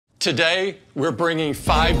Today, we're bringing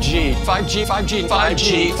 5G. 5G, 5G,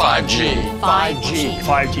 5G, 5G, 5G,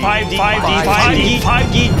 5G,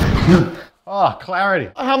 5G. Oh,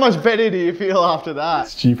 clarity. How much better do you feel after that?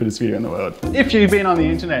 Stupidest video in the world. If you've been on the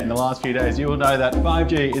internet in the last few days, you will know that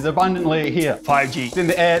 5G is abundantly here. 5G. It's in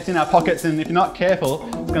the air, it's in our pockets, and if you're not careful,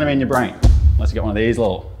 it's gonna be in your brain. Unless you get one of these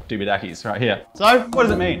little doobie-dackies right here. So, what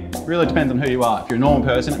does it mean? It really depends on who you are. If you're a normal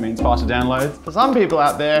person, it means faster downloads. For some people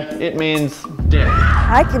out there, it means death.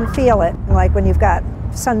 I can feel it, like when you've got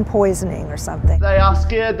sun poisoning or something. They are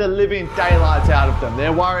scared the living daylights out of them.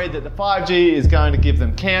 They're worried that the 5G is going to give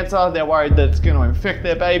them cancer. They're worried that it's going to infect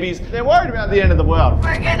their babies. They're worried about the end of the world.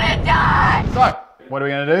 We're gonna die! So, what are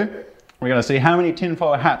we gonna do? We're gonna see how many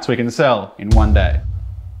tinfoil hats we can sell in one day.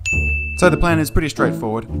 So the plan is pretty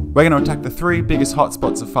straightforward. We're going to attack the 3 biggest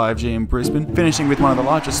hotspots of 5G in Brisbane, finishing with one of the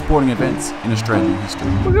largest sporting events in Australian history.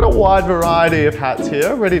 We've got a wide variety of hats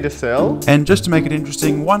here, ready to sell. And just to make it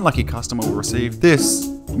interesting, one lucky customer will receive this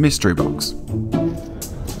mystery box.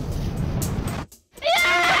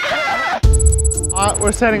 Alright,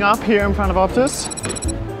 we're setting up here in front of Optus.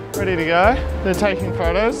 Ready to go. They're taking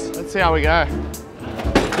photos. Let's see how we go.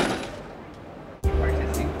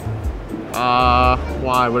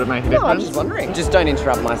 Why? Would it make a difference? No, I'm just wondering. Just don't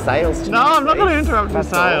interrupt my sales. No, I'm not going to interrupt your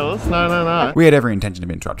sales. No, no, no. We had every intention of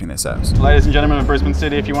interrupting their sales. Ladies and gentlemen of Brisbane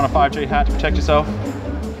City, if you want a 5G hat to protect yourself,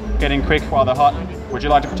 get in quick while they're hot. Would you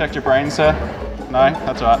like to protect your brain, sir? No?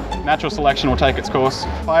 That's all right. Natural selection will take its course.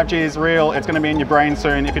 5G is real. It's going to be in your brain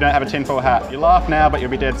soon if you don't have a tinfoil hat. You laugh now, but you'll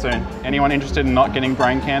be dead soon. Anyone interested in not getting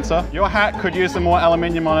brain cancer? Your hat could use some more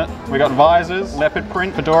aluminium on it. We got visors, leopard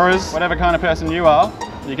print, fedoras, whatever kind of person you are.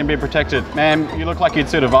 You can be protected. Ma'am, you look like you'd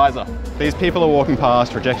suit a visor. These people are walking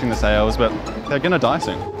past, rejecting the sales, but they're gonna die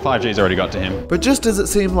soon. 5G's already got to him. But just as it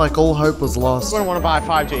seemed like all hope was lost. You wouldn't want to buy a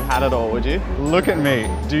 5G hat at all, would you? Look at me.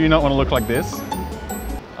 Do you not want to look like this?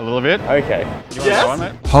 A little bit? Okay. You want to go on,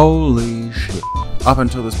 mate? Holy shit. Up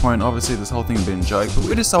until this point, obviously this whole thing had been a joke, but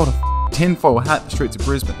we just sold a tinfoil hat in the streets of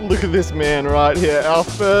Brisbane. Look at this man right here, our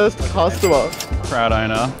first customer. Proud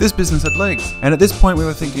owner. This business had legs, and at this point we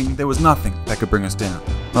were thinking there was nothing that could bring us down.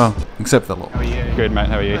 Well, except the law. How are you? Good, mate,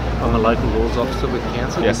 how are you? I'm a local laws officer with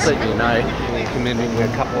council. Yes. Just so you know, we're committing a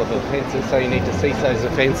couple of offences, so you need to cease those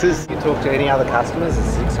offences. You talk to any other customers,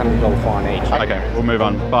 it's a $600 fine each. Okay, we'll move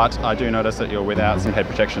on. But I do notice that you're without some head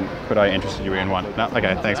protection. Could I interest you in one? No?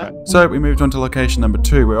 Okay, thanks, mate. So we moved on to location number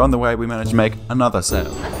 2, where on the way we managed to make another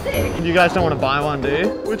sale. You guys don't want to buy one, do you?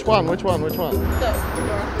 Which one? Which one? Which one?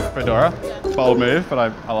 Fedora. Bold move, but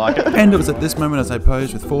I like it. And it was at this moment as I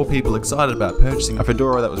posed with 4 people excited about purchasing a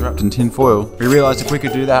fedora that was wrapped in tin foil, we realised if we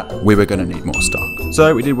could do that, we were going to need more stock.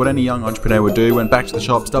 So we did what any young entrepreneur would do, went back to the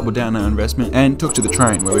shops, doubled down our investment, and took to the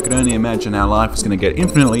train, where we could only imagine our life was going to get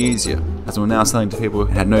infinitely easier, as we were now selling to people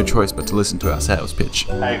who had no choice but to listen to our sales pitch.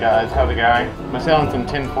 Hey guys, how's it going? We're selling some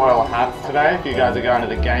tinfoil hats today. If you guys are going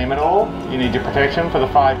to the game at all, you need your protection for the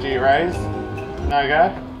 5G rays. No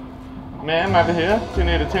go? Ma'am, over here, do you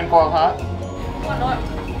need a tinfoil hat? Why not?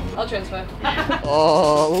 I'll transfer.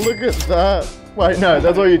 Oh, look at that. Wait, no,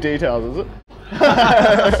 that's all your details, is it?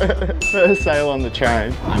 First sale on the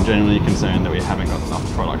train. I'm genuinely concerned that we haven't got enough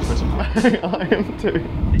product for tonight. I am too.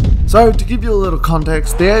 So, to give you a little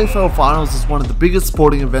context, the AFL Finals is one of the biggest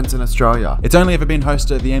sporting events in Australia. It's only ever been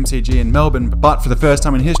hosted at the MCG in Melbourne, but for the first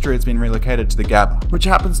time in history it's been relocated to the Gabba, Which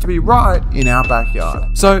happens to be right in our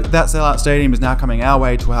backyard. So that sellout stadium is now coming our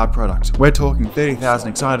way to our product. We're talking 30,000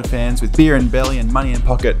 excited fans with beer in belly and money in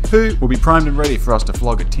pocket, who will be primed and ready for us to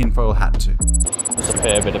flog a tinfoil hat to. There's a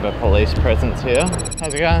fair bit of a police presence here.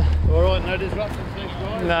 How's it going? Alright, no disruptions next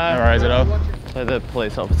drive? No. No worries at all. So the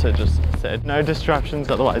police officer just said, no disruptions,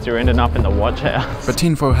 otherwise you're ending up in the watch house. But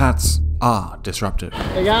tinfoil hats are disruptive.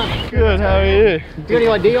 How you going? Good, how are you? You got any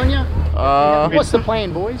ID on you? What's the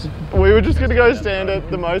plan, boys? We were just going to go stand at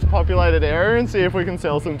the most populated area and see if we can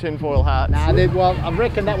sell some tinfoil hats. Nah, well, I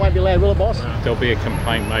reckon that won't be allowed, will it, boss? There'll be a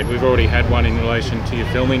complaint made. We've already had one in relation to your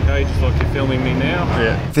filming page, like you're filming me now.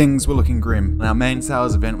 Yeah. Things were looking grim, and our main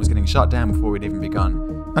sales event was getting shut down before we'd even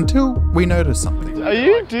begun. Until we noticed something.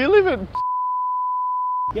 Do you live at...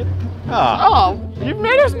 Yep. Oh, you've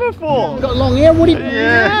met us before. Got long hair, Woody?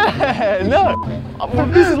 Yeah, no.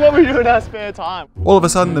 This is what we do in our spare time. All of a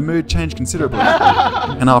sudden, the mood changed considerably.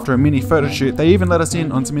 And after a mini photo shoot, they even let us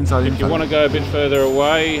in on some inside info. If you want to go a bit further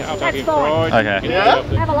away, up your pride. Okay. Yeah?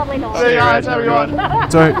 Have a lovely night. Hey guys, have a good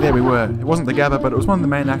one. So there we were. It wasn't the Gabba, but it was one of the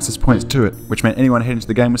main access points to it, which meant anyone heading to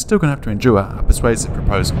the game was still going to have to endure a persuasive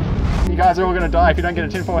proposal. You guys are all going to die if you don't get a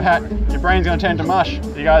tinfoil hat. Your brain's going to turn to mush.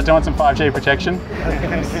 You guys don't want some 5G protection?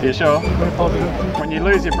 Yes. You sure? When you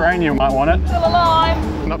lose your brain, you might want it. Still alive.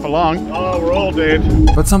 Not for long. Oh, we're all dead.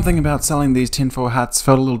 But something about selling these tinfoil hats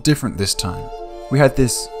felt a little different this time. We had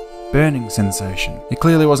this burning sensation. It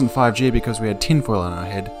clearly wasn't 5G because we had tinfoil on our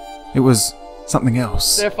head. It was something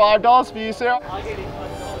else. They're $5 for you, sir.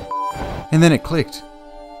 And then it clicked.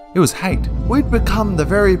 It was hate. We'd become the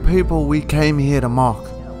very people we came here to mock.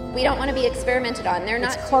 We don't want to be experimented on. They're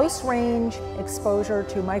not Close range exposure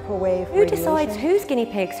to microwave Who radiation. decides who's guinea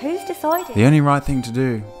pigs? Who's deciding? The only right thing to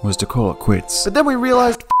do was to call it quits. But then we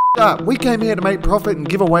realised, up, we came here to make profit and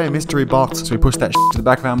give away a mystery box. So we pushed that to the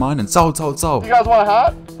back of our mind and sold. You guys want a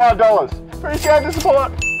hat? $5. Appreciate the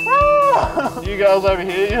support. You girls over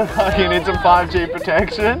here, you look like you need some 5G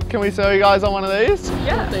protection. Can we sell you guys on one of these?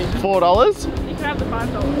 Yeah. $4? You can have the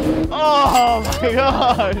 $5. Oh my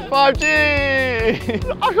god! 5G! I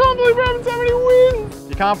can't believe we're having so many wins!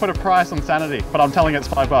 You can't put a price on sanity, but I'm telling you it's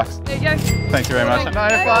 $5. There you go. Thank you very much. No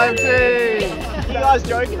 5G! You guys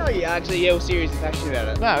joking or you actually seriously passionate about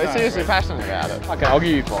it? No, we're seriously passionate about it. Okay, I'll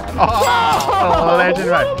give you 5. Oh, legend,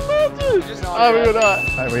 mate. Have a good night.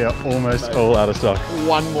 Mate, we are almost all out of stock.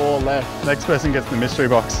 One more left. Next person gets the mystery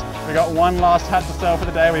box. We got one last hat to sell for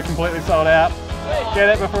the day. We've completely sold out. Get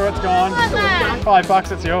it before it's gone.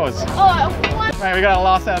 $5, it's yours. Mate, we got our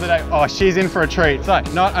last out of the day. Oh, she's in for a treat. So,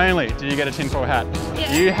 not only do you get a tinfoil hat,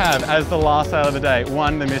 you have, as the last out of the day,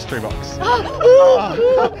 won the mystery box. What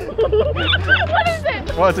is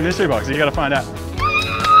it? Well, it's a mystery box. You got to find out.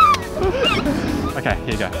 Okay,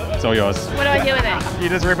 here you go. It's all yours. What do I do with it? You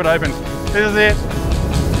just rip it open. This is it.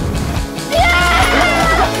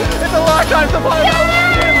 Yeah! It's a lifetime supply of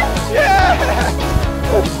Yeah!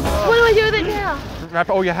 What do I do with it now? Wrap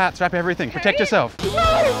all your hats, wrap everything. Protect yourself.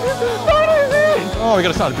 Oh, we got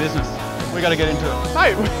to start a business. We got to get into it.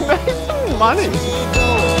 Mate, we made some money. We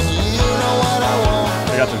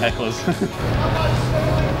got some hecklers.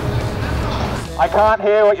 I can't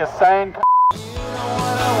hear what you're saying.